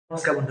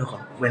নমস্কাৰ বন্ধুসকল,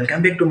 welcome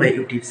back to my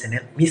YouTube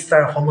channel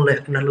mister অসমলৈ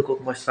আপোনালোকক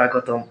মই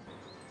স্বাগতম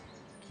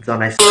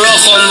জনাইছোঁ।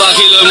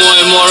 অসমবাসীলৈ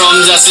মই মৰম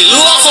যাচিলো,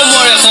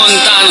 অসমৰে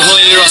সন্তান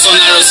হৈ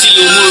ৰচনা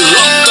ৰচিলো, মোৰ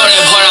ৰক্তৰে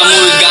ভৰা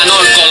মোৰ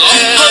গানৰ কলম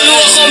হলো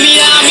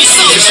অসমীয়া আমি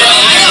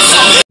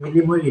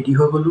মেলি মই ৰেডি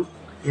হৈ গ'লোঁ।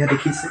 এয়া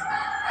দেখিছে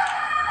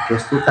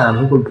গেছটো টান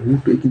হৈ গ'ল,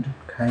 বহুত কিন্তু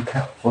খাই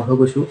শকত হৈ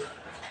গৈছোঁ।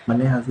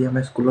 মানে আজি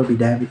আমাৰ স্কুলৰ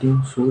বিদায় মিটিং,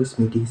 চ'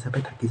 স্মৃতি হিচাপে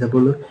থাকি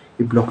যাবলৈ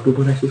এই ব্লগটো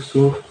বনাইছোঁ। চ'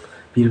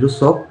 ভিডিঅ'টো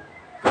চাওক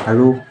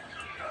আৰু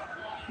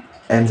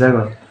এনজয়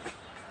কৰক।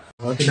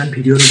 ঘৰত ইমান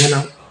ভিডিঅ'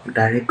 নবনাওঁ,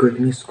 ডাইৰেক্ট গৈ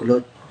পিনি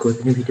স্কুলত গৈ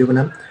পিনি ভিডিঅ'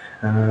 বনাম।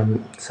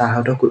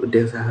 ছাৰহঁতক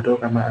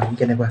আমি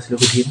কেনেকুৱা আছিলোঁ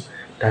সুধিম,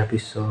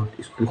 তাৰপিছত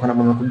স্কুলখন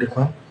আপোনালোকক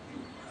দেখুৱাম।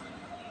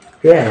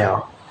 সেয়াই আৰু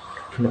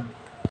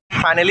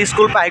ফাইনেলি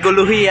স্কুল পাই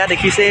গ'লোহি। এয়া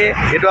দেখিছে,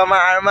 এইটো আমাৰ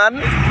আৰমান,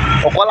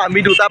 অকল আমি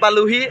দুটা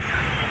পালোহি।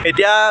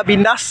 এতিয়া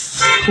বিন্দাছ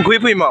ঘূৰি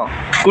ফুৰিম আৰু,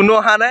 কোনো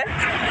অহা নাই।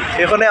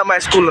 সেইখনে আমাৰ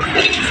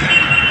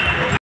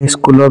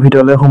স্কুলৰ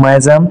ভিতৰলৈ সোমাই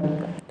যাম।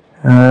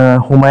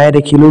 সোমাই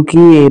দেখিলোঁ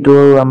কি এইটো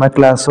আমাৰ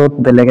ক্লাছত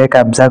বেলেগে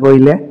কাবজা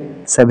কৰিলে,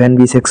 7B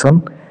ছেকশ্যন।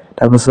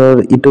 তাৰপিছত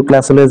ইটো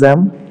ক্লাছলৈ যাম,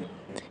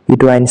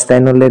 ইটো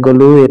আইনষ্টাইনলৈ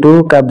গ'লোঁ, এইটো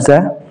কাবজা।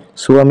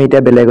 চ' আমি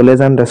এতিয়া বেলেগলৈ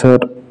যাম।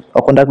 তাৰপিছত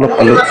অকণ তাক লগ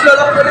পালোঁ।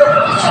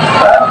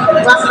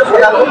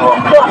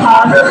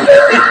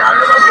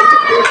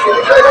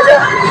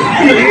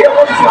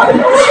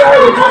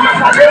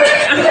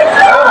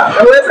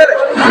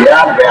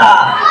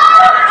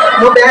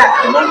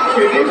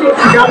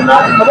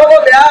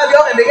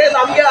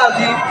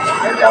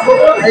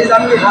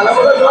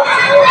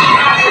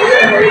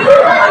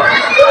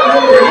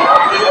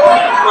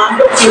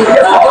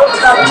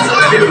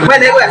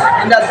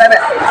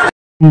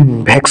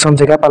 ভেকশ্যন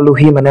জেগা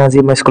পালোহি। মানে আজি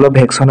আমাৰ স্কুলত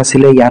ভেকশ্যন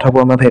আছিলে, ইয়াত হ'ব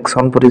আমাৰ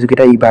ভেকশ্যন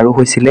প্ৰতিযোগিতা। ইবাৰো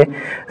হৈছিলে,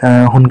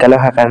 সোনকালে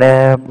অহাৰ কাৰণে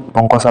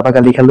পংকজৰ পৰা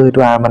গালি খালোঁ।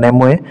 এইটো মানে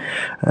মই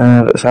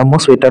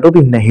চুৱেটাৰটো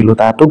পিন্ধি নাহিলোঁ,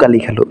 তাতো গালি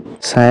খালোঁ।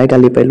 চাৰে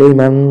গালি পাৰিলেও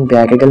ইমান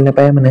বেয়াকৈ গালি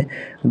নাপায়, মানে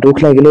দুখ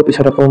লাগিলেও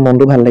পিছত আকৌ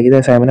মনটো ভাল লাগি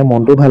যায়। চাই মানে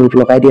মনটো ভাল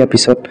লগাই দিয়া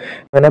পিছত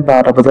মানে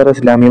 12টা বজাত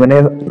আছিলে, আমি মানে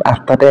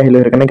 8টাতে আহিলোঁ,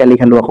 সেইটো কাৰণে গালি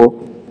খালোঁ আকৌ।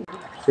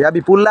 এয়া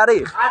বিপুলদা দেই,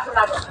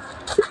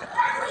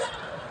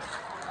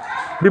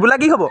 বিপুলা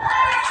কি হ'ব?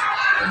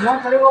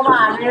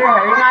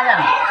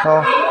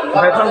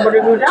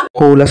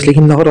 সৰু ল'ৰা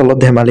ছোৱালীখিনিৰ লগত অলপ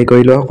ধেমালি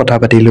কৰিলোঁ, কথা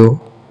পাতিলোঁ।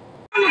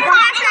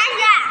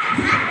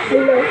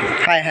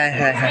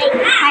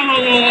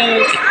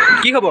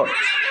 কি খবৰ?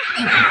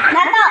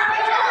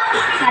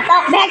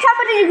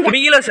 তুমি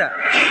কি লৈছা?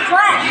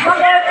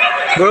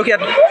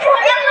 গৰখীয়াত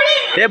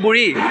এই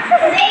বুঢ়ী,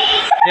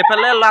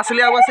 এইফালে ল'ৰা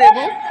ছোৱালী আৰু আছে।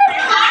 এইবোৰ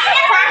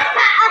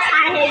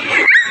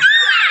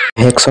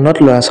ভেকশ্যনত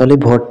ল'ৰা ছোৱালী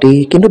ভৰ্তি,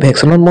 কিন্তু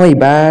ভেকশ্যনত মই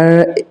এইবাৰ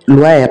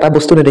লোৱা এটা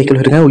বস্তু নেদেখিলোঁ,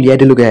 সেইটো কাৰণে উলিয়াই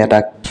দিলোঁগৈ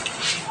এটাক।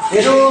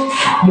 এইটো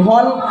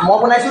মোহন মই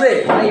বনাইছোঁ দেই,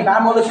 মানে এইবাৰ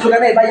মই লৈছিলোঁ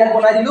কাৰণে এইবাৰ ইয়াত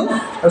বনাই দিলোঁ।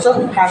 তাৰপিছত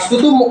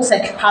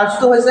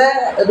ফাৰ্ষ্টটো হৈছে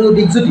এইটো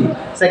দীপজ্যোতি,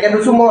 ছেকেণ্ড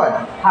হৈছোঁ মই,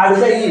 থাৰ্ড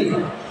হৈছে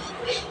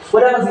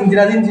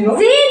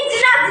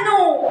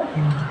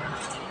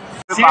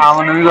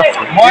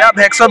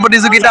ভেকশ্যন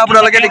প্ৰতিযোগিতা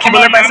আপোনালোকে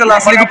দেখিবলৈ পাইছে। ল'ৰা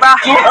ছোৱালী সোপা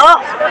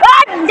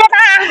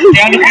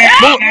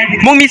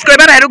মোক মিছ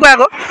কৰিবা নাই? সেইটো কোৱা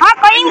আকৌ,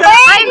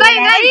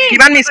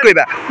 কিমান মিছ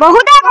কৰিবা?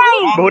 বহুতে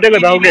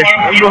কৰিবা। অ'কে,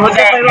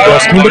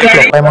 10 মিনিটত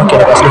লগ পাই মই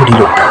কেনেকুৱা আছিলোঁ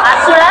সুধিলোঁ।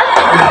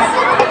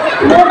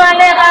 মোৰ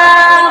কাৰণে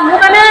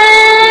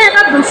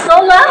এটা দুষ্ট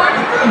ল'ৰা,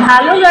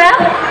 ভালো ল'ৰা।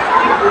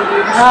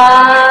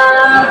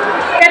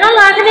 তেনে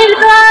ল'ৰাখিনিৰ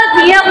ভিতৰত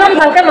সিয়ে অকণমান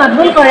ভালকৈ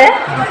মাতবোল কৰে।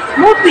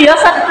 মোৰ প্ৰিয়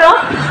ছাত্ৰ।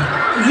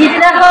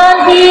 যিদিনাখন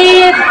সি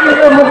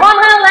মোহন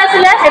হৈ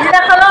ওলাইছিলে,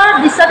 সেইদিনাখনৰ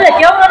দৃশ্যটো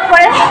এতিয়াও মনত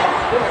পৰে।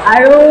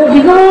 আৰু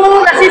বিহু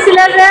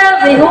নাচিছিলে যে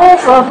বিহু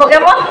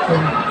প্ৰগ্ৰেমত,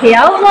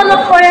 সেয়াও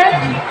মনত পৰে।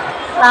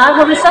 তাৰ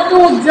ভৱিষ্যতটো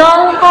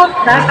উজ্জ্বল হওক,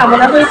 তাৰ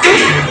কামনা কৰিছোঁ।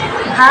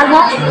 ভাল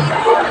হওক।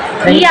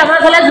 সি আমাৰ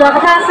ঘৰলৈ যোৱা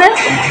কথা আছে,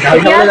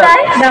 এতিয়া তাই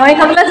গাহৰি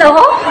খাবলৈ যাব,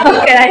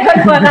 কেৰাহীখন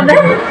খোৱাৰ কাৰণে।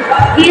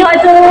 সি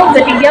হয়তো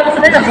মেট্ৰিক দিয়াৰ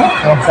পিছতে যাব।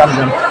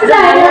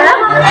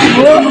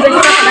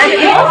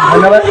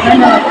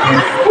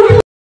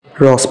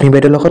 ৰশ্মি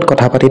বাইদেউৰ লগত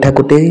কথা পাতি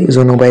থাকোঁতেই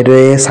জনু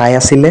বাইদেৱে চাই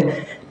আছিলে।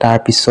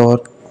 তাৰপিছত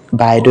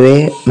বাইদেৱে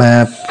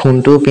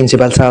ফোনটো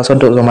প্ৰিন্সিপাল ছাৰৰ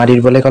ওচৰত জমা দি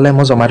দিবলৈ ক'লে,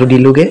 মই জমাটো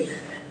দিলোঁগৈ।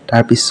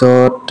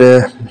 তাৰপিছত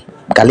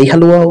গালি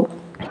খালোঁ আৰু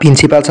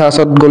প্ৰিন্সিপাল ছাৰৰ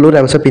ওচৰত গ'লোঁ।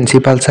 তাৰপিছত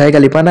প্ৰিন্সিপাল ছাৰে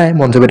গালি পোৱা নাই,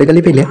 মঞ্জু বাইদেৱে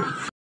গালি পাৰিলে।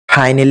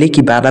 ফাইনেলি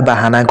কিবা এটা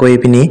বাহানা কৰি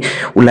পিনি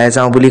ওলাই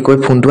যাওঁ বুলি কৈ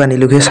ফোনটো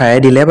আনিলোঁগৈ। ছাৰে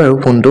দিলে বাৰু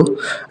ফোনটো।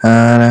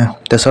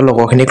 তাৰপিছত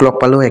লগৰখিনিক লগ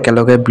পালোঁ,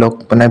 একেলগে ব্লগ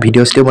মানে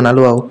ভিডিঅ' চিডিঅ'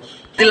 বনালোঁ আৰু।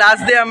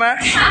 লাষ্ট ডে আমাৰ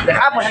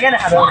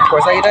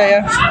পইচাকেইটা এয়া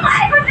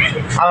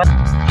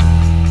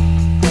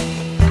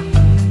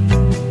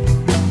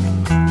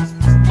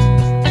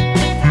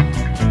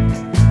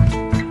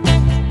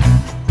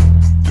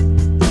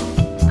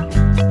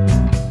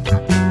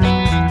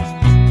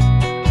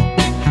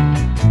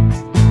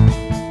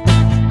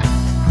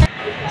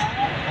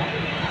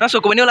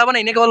চকুপানী ওলাব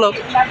নাই, এনেই ক'ব লগ।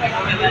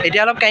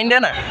 এতিয়া অলপ কাইন দে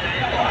না।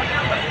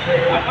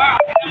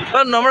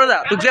 নম্ৰতা,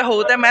 তোক যে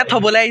সৰুতে মায়ে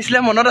থ'বলৈ আহিছিলে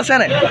মনত আছে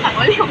নাই?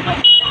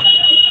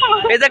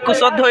 এই যে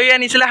কোচত ধৰি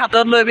আনিছিলে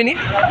হাতত লৈ পিনি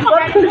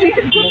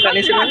মোক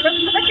আনিছিলে।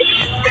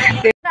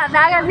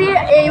 দাদাক আজি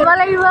এৰিব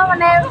লাগিব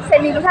মানে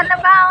চেনি কথা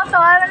নাপাওঁ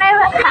তই মানে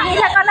হাঁহি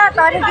থাক ন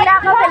তই থাকিলে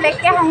আকৌ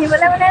বেলেগকৈ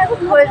হাঁহিবলৈ মানে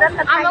প্ৰয়োজন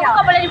নাথাকে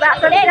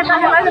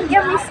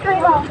মিছ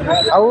কৰিব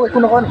আৰু একো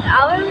নকওঁ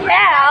আৰু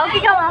আৰু কি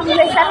ক'ম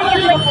পইচা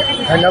থাকিব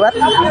ধন্যবাদ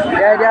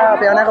এতিয়া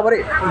প্ৰেৰণা ক'ব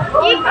দেই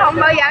কি ক'ম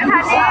বাৰু ইয়াৰ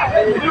কাৰণে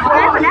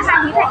সদায়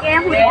হাঁহি থাকে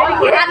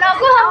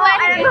আনকো সময়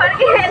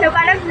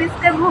এনেকুৱা মিছ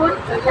বহুত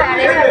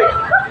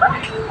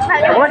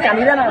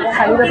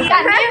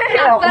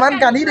অকণমান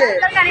কান্দি দে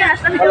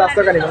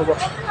লাষ্টৰ কান্দিব হ'ব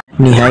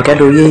নিহাৰিকা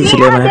দৌৰি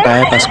আহিছিলে মানে তাই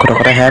 500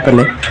 টকা এটা হেৰাই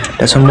পালে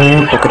তাৰপিছত মই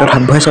পকেটত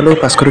হাত ভৰাই চালোঁ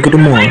 500 টকাটো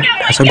মোৰ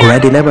তাৰপিছত ঘূৰাই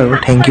দিলে বাৰু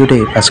থেংক ইউ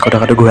দেই 500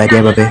 টকাটো ঘূৰাই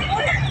দিয়াৰ বাবে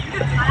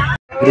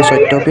কিন্তু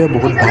সত্যপ্ৰিয়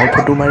বহুত ভাল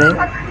ফটো মাৰে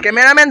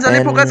কেমেৰামেন জনে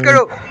ফ'কাছ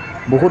কৰক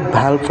বহুত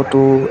ভাল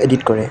ফটো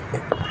এডিট কৰে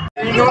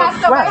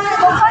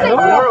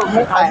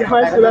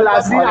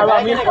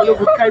আমি সকলো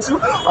গোট খাইছোঁ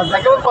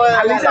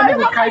আমি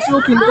গোট খাইছোঁ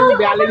কিন্তু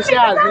বেয়া লাগিছে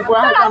আজিৰ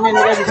পৰা হয়তো আমি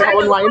এনেকৈ গোট খাব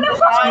নোৱাৰিম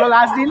স্কুলৰ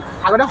লাষ্ট দিন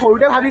আগতে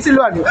সৰুতে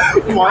ভাবিছিলোঁ আমি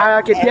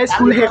কেতিয়া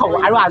স্কুল শেষ হ'ব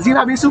আৰু আজি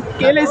ভাবিছোঁ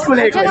কেলৈ স্কুল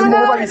শেষ হয়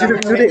ময়ো ভাবিছিলোঁ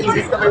কিন্তু দেই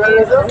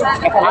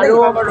আৰু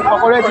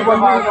সকলোৱে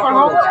জীৱনবোৰ শিক্ষণ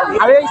হওক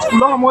আৰু এই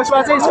স্কুলৰ সময়ছোৱা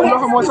আছে স্কুলৰ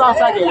সময়ছোৱা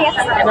সঁচাকৈ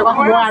এনেকুৱা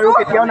সময় আৰু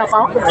কেতিয়াও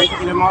নাপাওঁ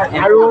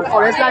আৰু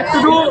কলেজ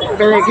লাইফটোতো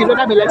বেলেগ কিন্তু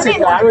এটা বেলেগ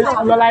চিন্তা আৰু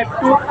স্কুলৰ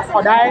লাইফটো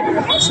সদায়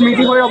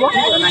স্মৃতি হৈ ৰ'ব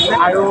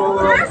আৰু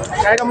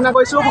তাৰে কামনা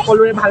কৰিছোঁ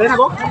সকলোৰে ভালে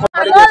থাকক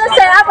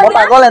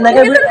পাগল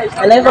এনেকৈ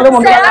ক'লো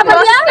মন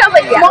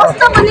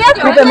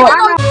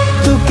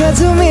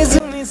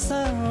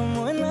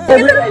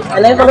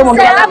এনেকৈ ক'লো মন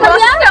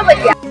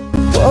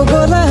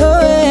পগলা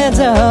হৈ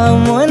যাওঁ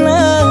মই না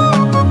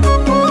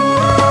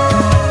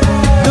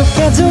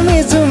তোকে জুমি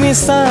জুমি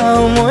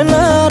চাওঁ মই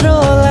না ৰ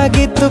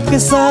লাগি তোকে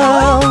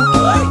চাওঁ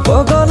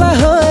পগলা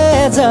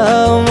হৈ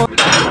যাওঁ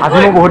আজি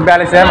মোৰ বহুত বেয়া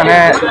লাগিছে মানে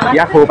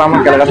ইয়াক সৰুৰ পৰা মই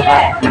একেলগে থকা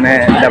মানে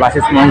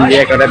দেৱাশিষ মই নিজে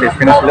একেলগে বেষ্ট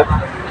ফ্ৰেণ্ড আছিলোঁ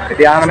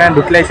এতিয়া মানে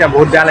দুখ লাগিছে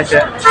বহুত বেয়া লাগিছে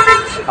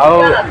আৰু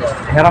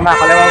সিহঁতৰ মই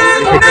অকলে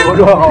বিশেষকৈ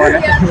গ'লো মানে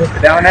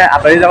এতিয়া মানে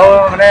আঁতৰি যাব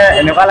মানে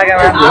এনেকুৱা লাগে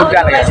মানে বহুত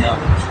বেয়া লাগে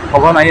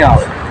হ'ব নোৱাৰি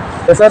আৰু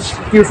তাৰপিছত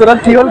টিউশ্যনত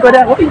কি হ'ল কৈ দে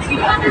আকৌ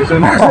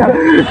টিউশ্যনত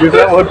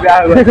বহুত বেয়া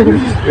হৈ গ'ল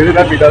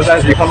টিউশ্যনত পিটল ছাৰ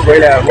যিখন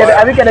কৰিলে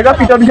আমি কেনেকুৱা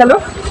পিটল দিছিলোঁ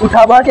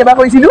উঠা বহা কেইবাৰ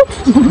কৰিছিলোঁ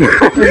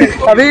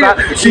আমি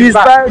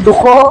 30বাৰ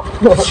 200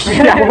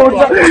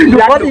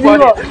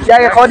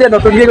 ইয়াক 100 দিয়ে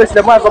নতুনকৈ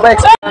গৈছিলে মই আকৌ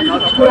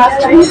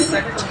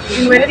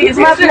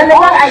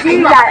আজি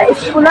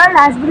স্কুলৰ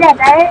লাষ্ট বুলি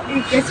এটাই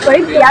ৰিকুৱেষ্ট কৰি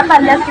বিয়া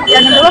পালে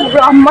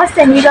ব্ৰহ্ম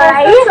শ্ৰেণী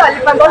ল'ৰাই ছোৱালী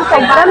পাগল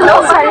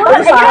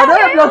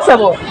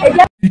চাব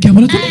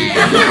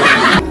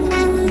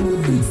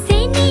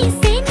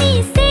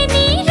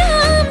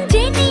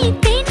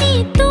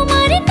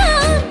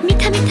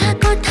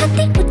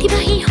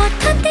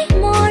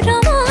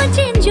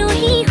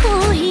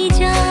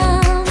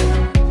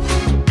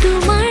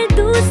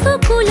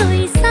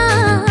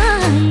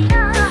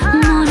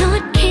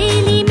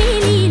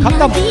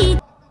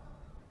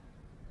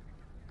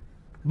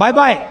bye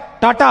bye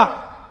Tata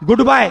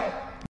good bye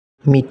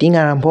meeting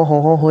আৰম্ভ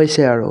হওঁ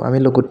হৈছে আৰু আমি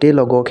গোটেই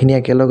লগৰখিনি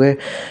একেলগে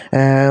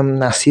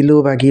নাচিলোঁ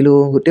বাগিলোঁ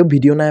গোটেই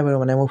ভিডিঅ' নাই বাৰু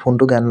মানে মই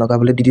ফোনটো গান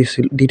লগাবলৈ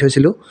দি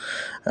থৈছিলোঁ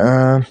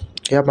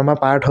ইয়াত আমাৰ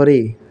পাৰ্থ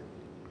দেই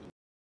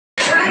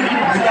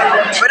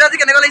আজি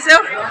কেনেকুৱা লাগিছে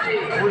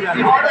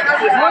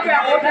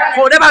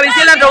সৰুতে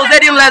ভাবিছিলে তৌ যে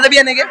এদিন ওলাই যাবি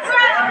এনেকৈ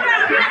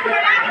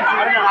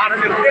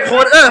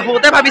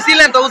সৰুতে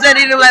ভাবিছিলে তৌ যে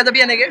এদিন ওলাই যাবি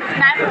এনেকৈ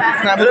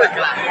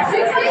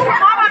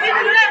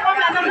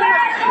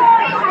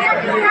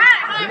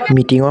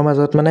মিটিঙৰ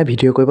মাজত মানে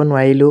ভিডিঅ' কৰিব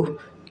নোৱাৰিলোঁ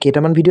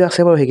কেইটামান ভিডিঅ'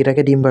 আছে বাৰু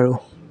সেইকেইটাকে দিম বাৰু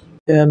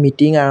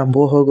মিটিং আৰম্ভ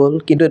হৈ গ'ল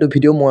কিন্তু এইটো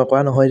ভিডিঅ' মই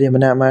কৰা নহয় দেই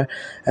মানে আমাৰ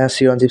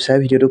চিৰঞ্জীৱ ছাৰে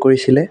ভিডিঅ'টো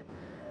কৰিছিলে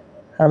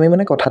আমি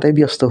মানে কথাতে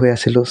ব্যস্ত হৈ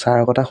আছিলোঁ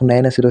ছাৰৰ কথা শুনাই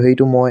নাছিলোঁ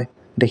সেইটো মই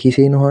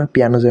দেখিছেই নহয়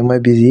পিয়ানো যে মই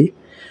বিজি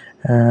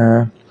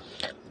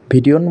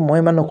ভিডিঅ' মই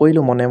ইমান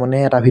নকৰিলোঁ মনে মনে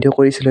এটা ভিডিঅ'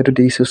 কৰিছিলোঁ সেইটো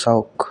দিছোঁ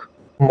চাওক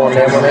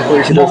মনে মনে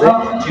কৰিছিলোঁ যে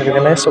সেইটো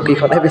কাৰণে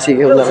চকীখনে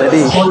বেছিকৈ ওলালে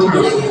দেই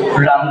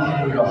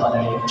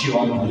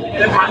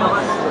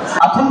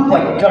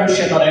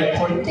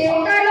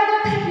দেউতাৰ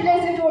লগত থাকিলে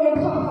যিটো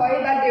অনুভৱ হয়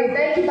বা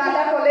দেউতাই কিবা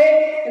এটা ক'লে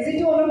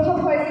যিটো অনুভৱ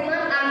হয়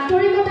যিমান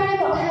আন্তৰিকতাৰে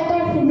কথা এটা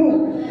শুনো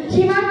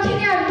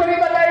সিমানখিনি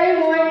আন্তৰিকতাৰে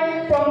মই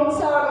প্ৰমোদ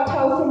ছাৰৰ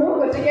কথাও শুনো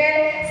গতিকে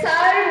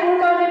ছাৰ মোৰ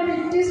কাৰণে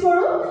প্ৰেক্টিছ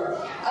কৰোঁ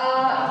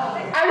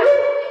আৰু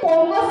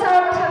পংকজ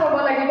ছাৰৰ কথা ক'ব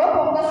লাগিব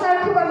পংকজ ছাৰ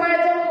খুব আমাৰ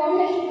এজন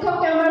কমহে শিক্ষক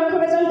তেওঁ আমাৰ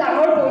খুব এজন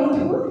ডাঙৰ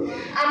বন্ধু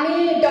আমি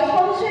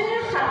 10ম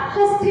শ্ৰেণীৰ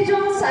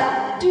 67জন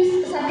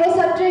ছাত্ৰ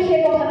ছাত্ৰীয়ে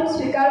সেই কথাটো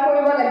স্বীকাৰ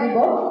কৰিব লাগিব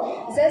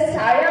যে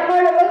ছাৰে আমাৰ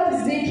লগত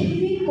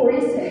যিখিনি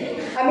কৰিছে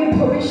আমি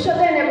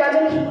ভৱিষ্যতে এনেকুৱা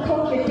এজন শিক্ষক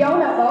কেতিয়াও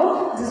নাপাওঁ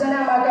যিজনে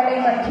আমাৰ কাৰণে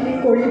ইমানখিনি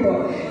কৰিব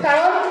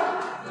কাৰণ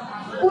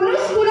কোনো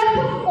স্কুলত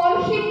খুব কম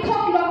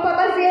শিক্ষক লগ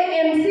পাবা যিয়ে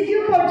MCQ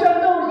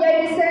পৰ্যন্ত উলিয়াই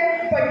দিছে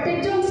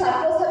প্ৰত্যেকজন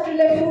ছাত্ৰ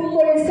ছাত্ৰীলৈ ফোন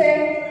কৰিছে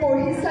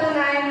পঢ়িছা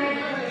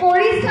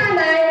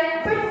নাই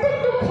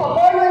প্ৰত্যেকটো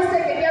খবৰ লৈছে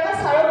কেতিয়াবা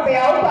ছাৰক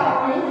বেয়াও পাওঁ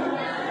আমি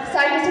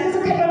ছাৰ কিছু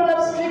ক্ষেত্ৰত অলপ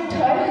ষ্ট্ৰিক্ট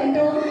হয়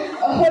কিন্তু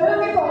হ'লেও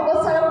আমি পংকজ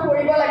ছাৰক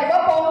কৰিব লাগিব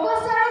পংকজ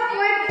ছাৰক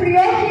মই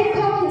প্ৰিয়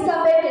শিক্ষক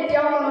হিচাপে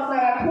কেতিয়াও মনত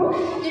নাৰাখোঁ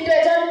কিন্তু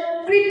এজন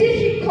কৃতি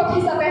শিক্ষক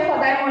হিচাপে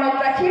সদায় মনত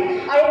ৰাখিম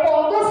আৰু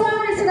পংকজ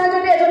ছাৰৰ নিচিনা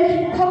যদি এজন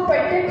শিক্ষক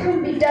প্ৰত্যেক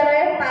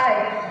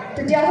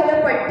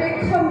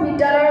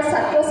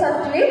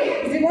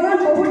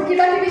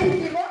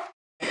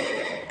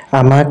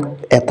আমাক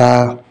এটা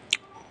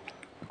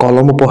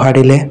কলম উপহাৰ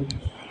দিলে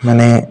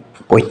মানে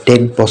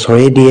প্ৰত্যেক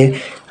বছৰেই দিয়ে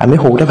আমি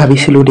সৰুতে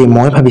ভাবিছিলোঁ দেই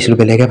মই ভাবিছিলোঁ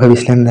বেলেগে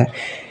ভাবিছিলে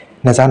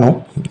নাজানো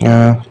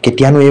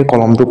কেতিয়ানো এই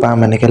কলমটো পাম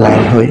এনেকৈ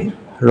লাইন হৈ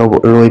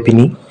ৰৈ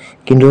পিনি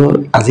কিন্তু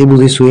আজি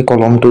বুজিছোঁ এই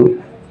কলমটো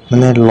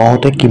মানে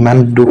লওঁতে কিমান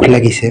দুখ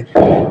লাগিছে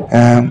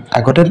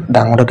আগতে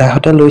ডাঙৰ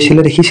দাদাহঁতে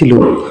লৈছিলে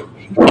দেখিছিলোঁ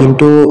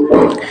কিন্তু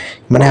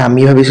মানে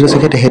আমি ভাবিছিলোঁ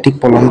চাগে তেহেঁতি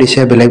কলম দিছে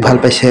বেলেগ ভাল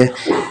পাইছে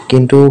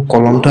কিন্তু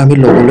কলমটো আমি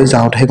ল'বলৈ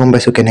যাওঁতেহে গম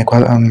পাইছোঁ কেনেকুৱা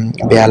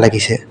বেয়া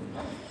লাগিছে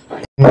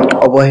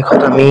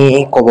অৱশেষত আমি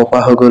ক'ব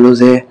পৰা হৈ গ'লোঁ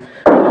যে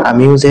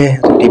আমিও যে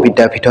জ্যোতি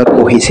বিদ্যাপীঠত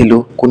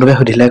পঢ়িছিলোঁ কোনোবাই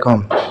সুধিলে ক'ম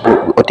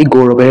অতি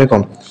গৌৰৱেৰে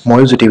ক'ম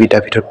ময়ো জ্যোতি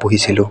বিদ্যাপীঠত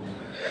পঢ়িছিলোঁ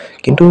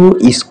কিন্তু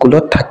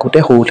স্কুলত থাকোঁতে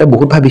সৰুতে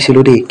বহুত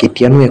ভাবিছিলোঁ দেই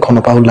কেতিয়ানো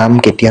এইখনৰ পৰা ওলাম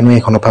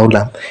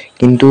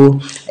কিন্তু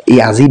এই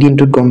আজিৰ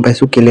দিনটোত গম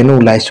পাইছোঁ কেলেনো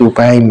ওলাইছোঁ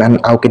প্ৰায় ইমান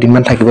আৰু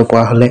কেইদিনমান থাকিব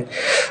পৰা হ'লে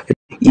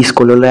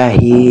স্কুললৈ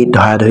আহি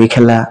ধৰাধৰি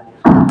খেলা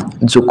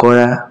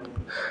জোকৰা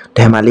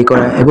ধেমালি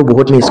কৰা এইবোৰ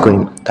বহুত মিছ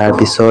কৰিম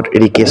তাৰপিছত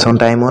ৰিক্ৰেশ্যন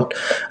টাইমত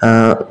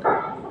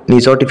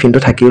নিজৰ টিফিনটো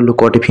থাকিও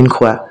লোকৰ টিফিন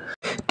খোৱা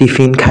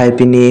টিফিন খাই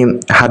পিনি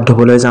হাত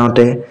ধুবলৈ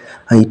যাওঁতে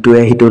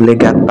ইটোৱে সিটোলৈ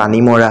গাত পানী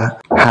মৰা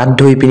হাত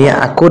ধুই পিনি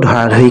আকৌ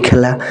ধৰাধৰি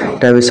খেলা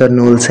তাৰপিছত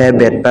নুল চাই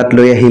বেটপাত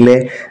লৈ আহিলে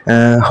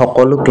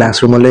সকলো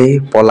ক্লাছৰুমলৈ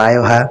পলাই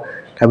অহা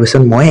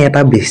তাৰপিছত মই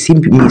এটা বেছি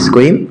মিছ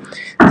কৰিম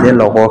যে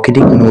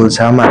লগৰখিনিক নুল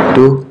চাৰ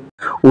মাতটো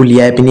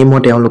উলিয়াই পিনি মই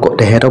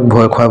তেহেঁতক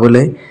ভয়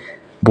খুৱাবলৈ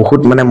বহুত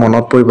মানে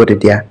মনত পৰিব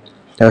তেতিয়া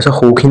তাৰপিছত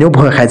সৰুখিনিও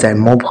ভয় খাই যায়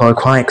মই ভয়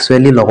খুৱাওঁ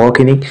একচুৱেলি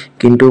লগৰখিনিক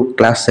কিন্তু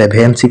ক্লাছ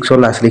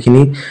 7-6 ল'ৰা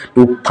ছোৱালীখিনি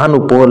তুফান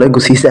ওপৰলৈ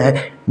গুচি যায়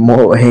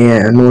মই সেই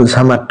নুল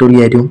চাৰ মাতটো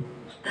উলিয়াই দিওঁ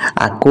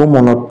আকৌ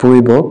মনত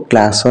পৰিব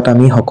ক্লাছত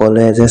আমি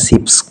সকলোৱে যে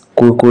চিপছ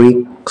কুৰকুৰি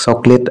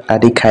চকলেট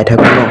আদি খাই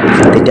থাকোঁ ন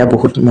তেতিয়া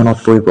বহুত মনত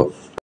পৰিব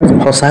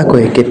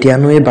সঁচাকৈ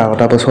কেতিয়ানো এই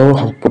 12টা বছৰ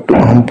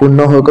সম্পূৰ্ণ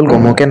হৈ গ'ল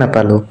গমকে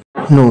নাপালোঁ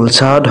নুল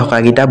চাৰৰ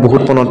ঢকাকেইটা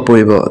বহুত মনত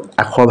পৰিব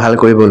আখৰ ভাল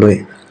কৰিবলৈ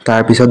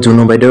তাৰপিছত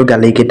জুনু বাইদেউৰ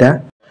গালিকেইটা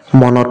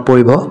মনত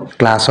পৰিব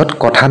ক্লাছত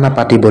কথা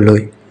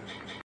নাপাতিবলৈ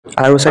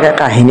আৰু চাগে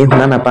কাহিনী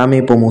শুনা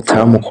নাপামেই প্ৰমোদ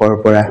ছাৰৰ মুখৰ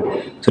পৰা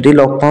যদি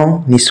লগ পাওঁ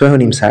নিশ্চয়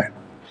শুনিম ছাৰ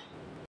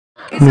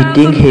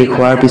মিটিং শেষ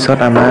হোৱাৰ পিছত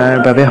আমাৰ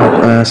বাবে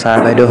ছাৰ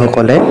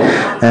বাইদেউসকলে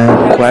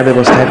খোৱাৰ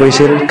ব্যৱস্থা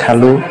কৰিছিল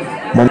খালোঁ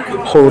মই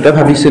সৰুতে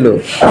ভাবিছিলোঁ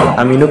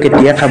আমিনো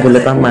কেতিয়া খাবলৈ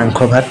পাম মাংস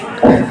ভাত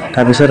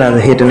তাৰপিছত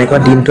সেই তেনেকুৱা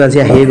দিনটো আজি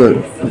আহিয়ে গ'ল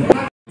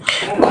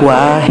খোৱা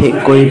শেষ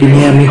কৰি পিনি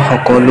আমি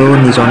সকলো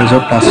নিজৰ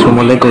নিজৰ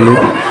ক্লাছৰুমলৈ গ'লোঁ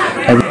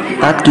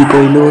তাত কি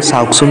কৰিলোঁ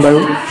চাওকচোন বাৰু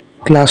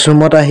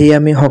ক্লাছৰুমত আহি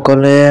আমি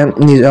সকলোৱে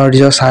নিজৰ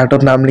নিজৰ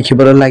চাৰ্টত নাম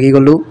লিখিবলৈ লাগি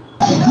গ'লোঁ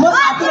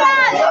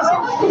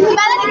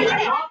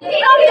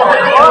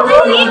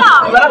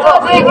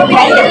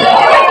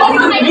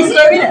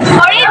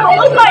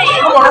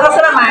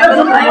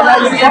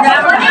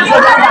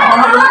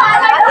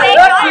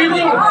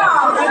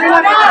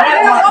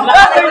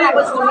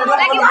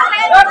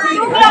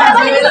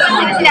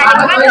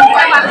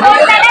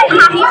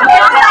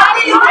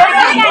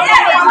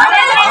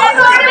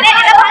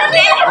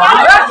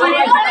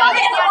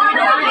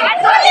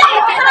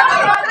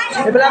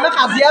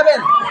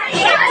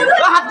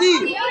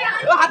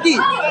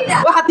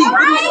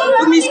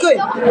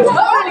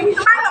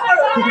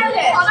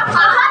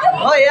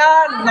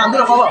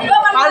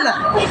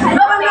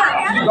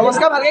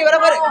নমস্কাৰ ভালকে কৰা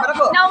পাৰে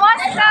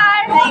নমস্কাৰ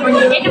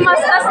এইটো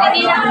মস্ত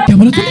চেনি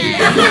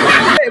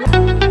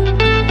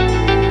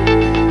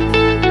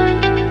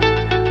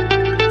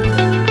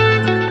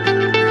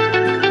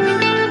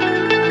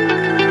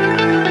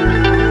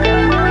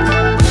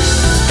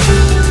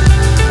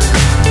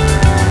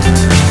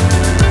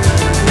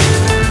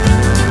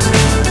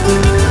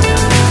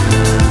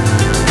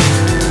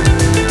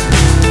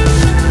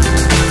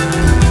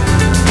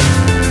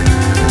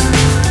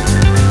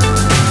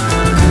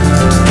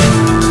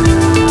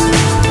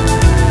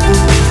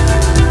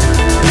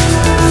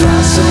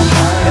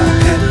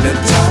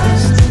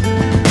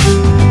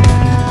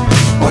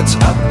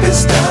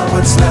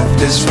What's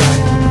left is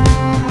right.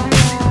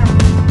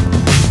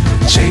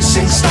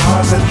 Chasing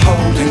stars and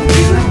holding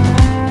you.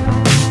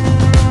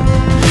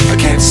 I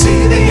can't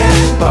see the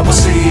end, but we'll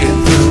see it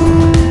through.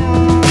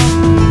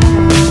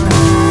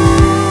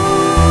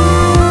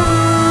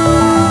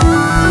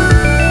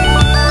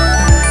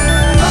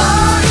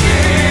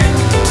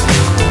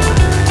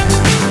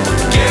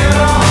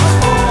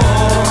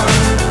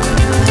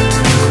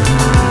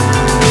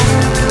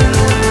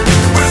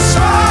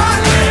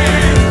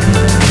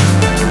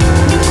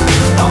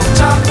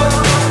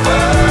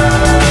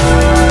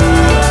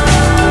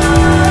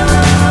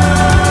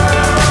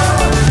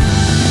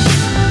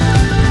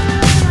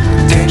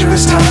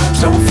 Times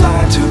don't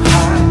fly too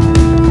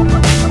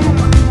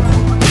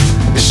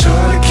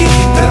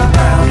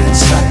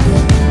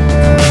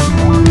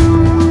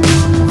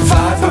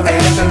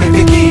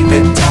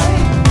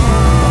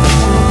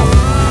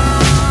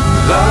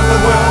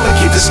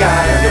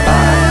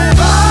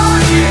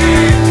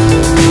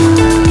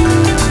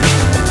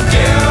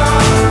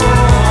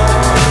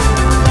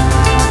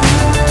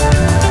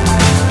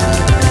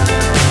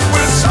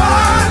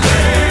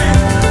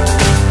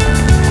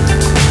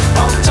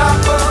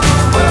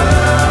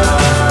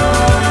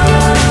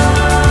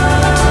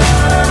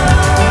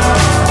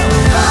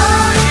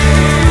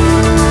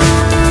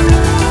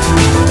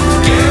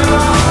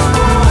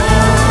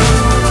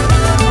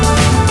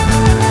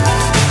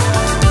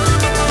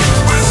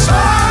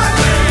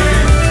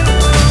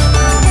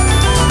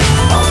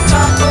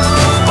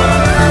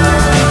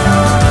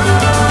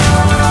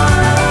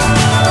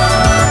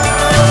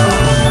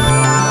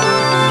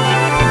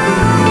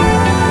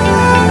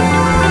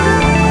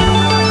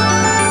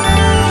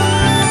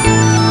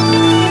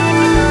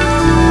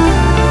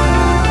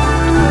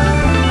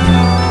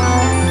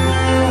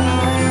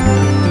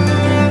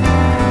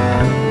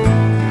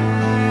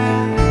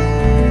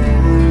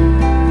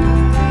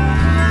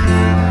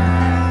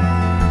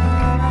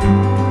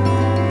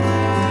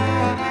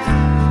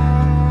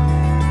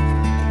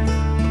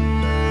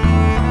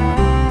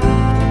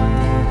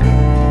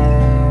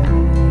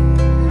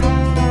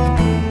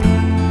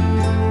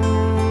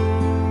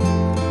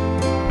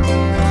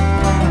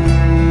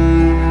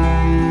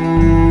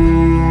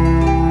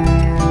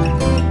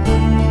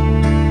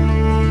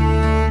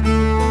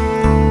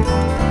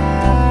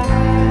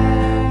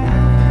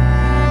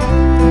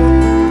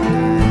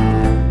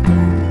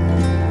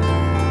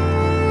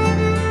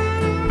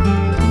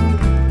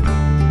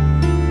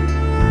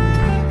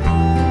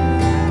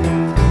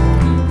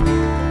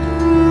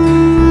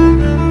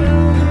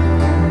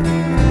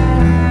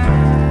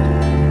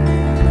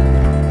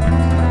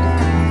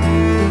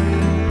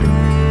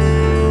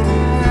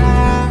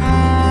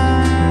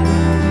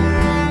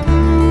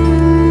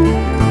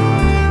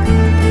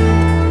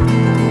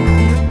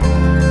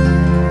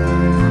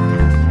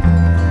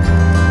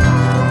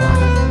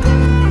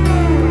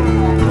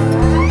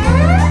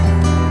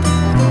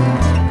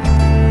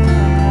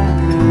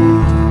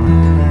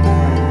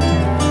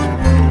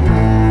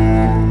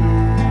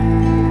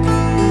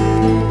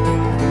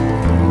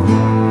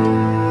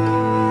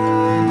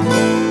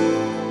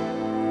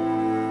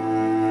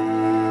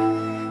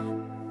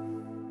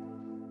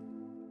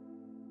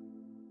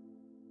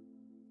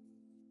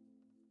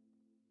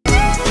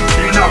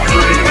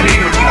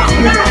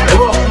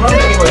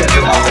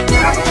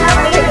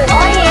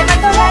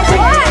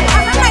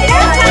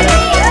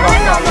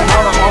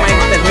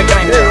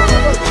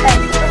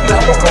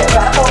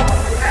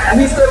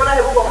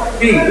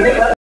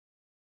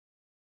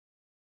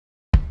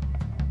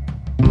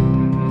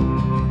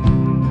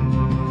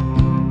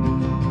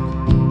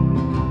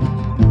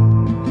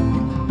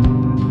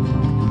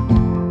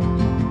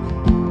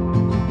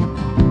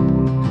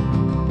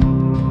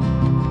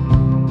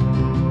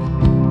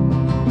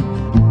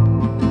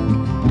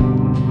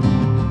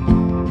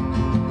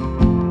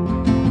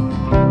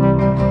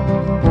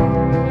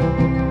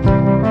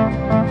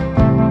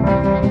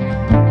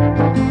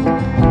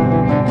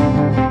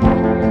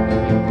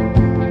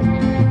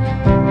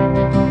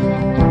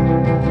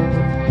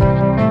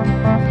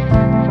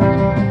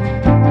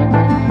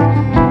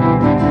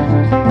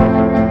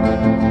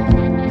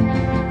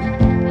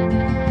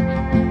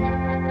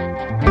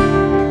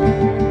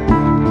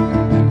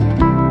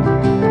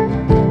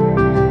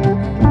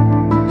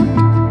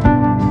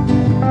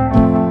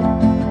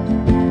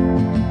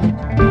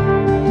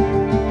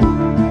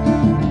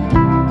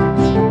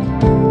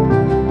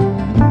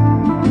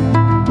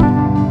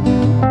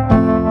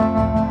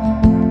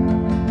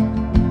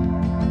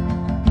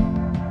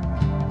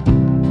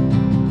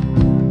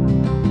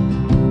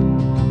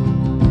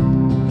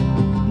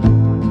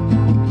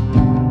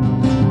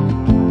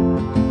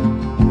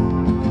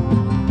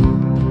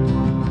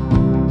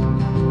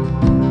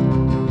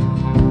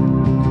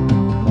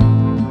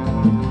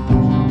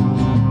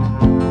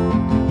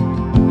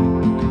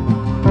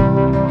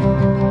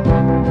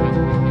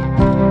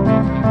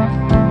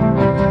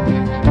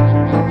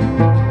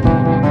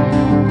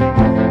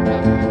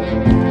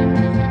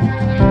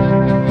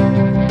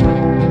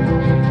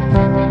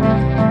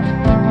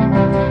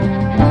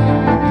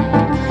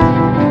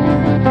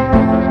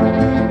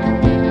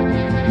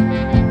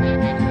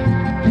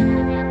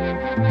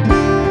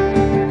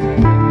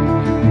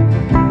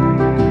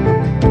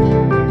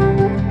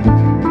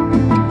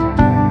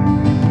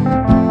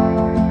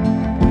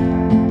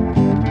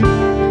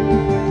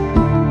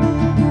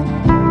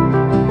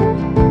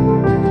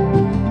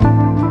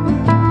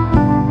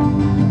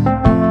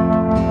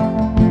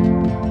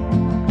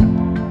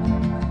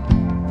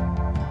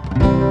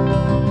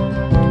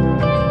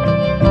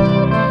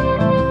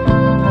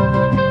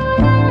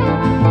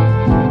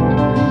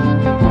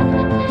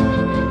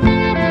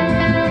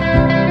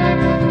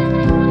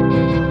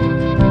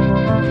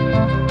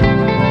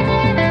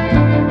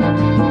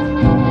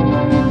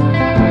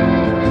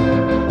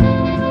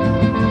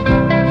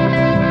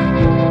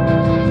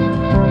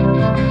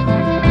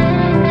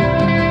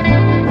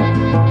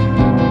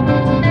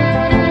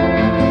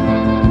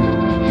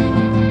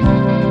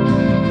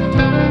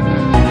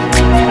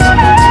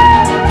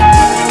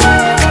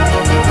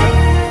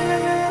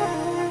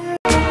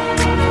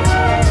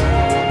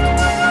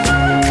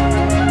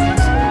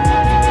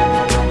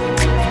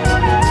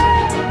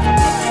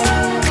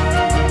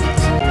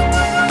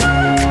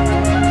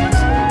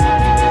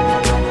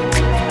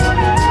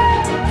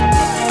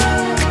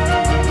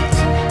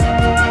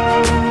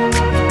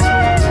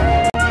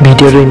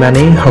ভিডিঅ'টো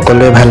ইমানেই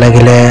সকলোৱে ভাল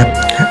লাগিলে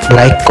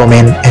লাইক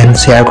কমেণ্ট এণ্ড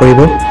শ্বেয়াৰ কৰিব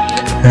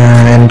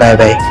এণ্ড বাই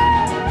বাই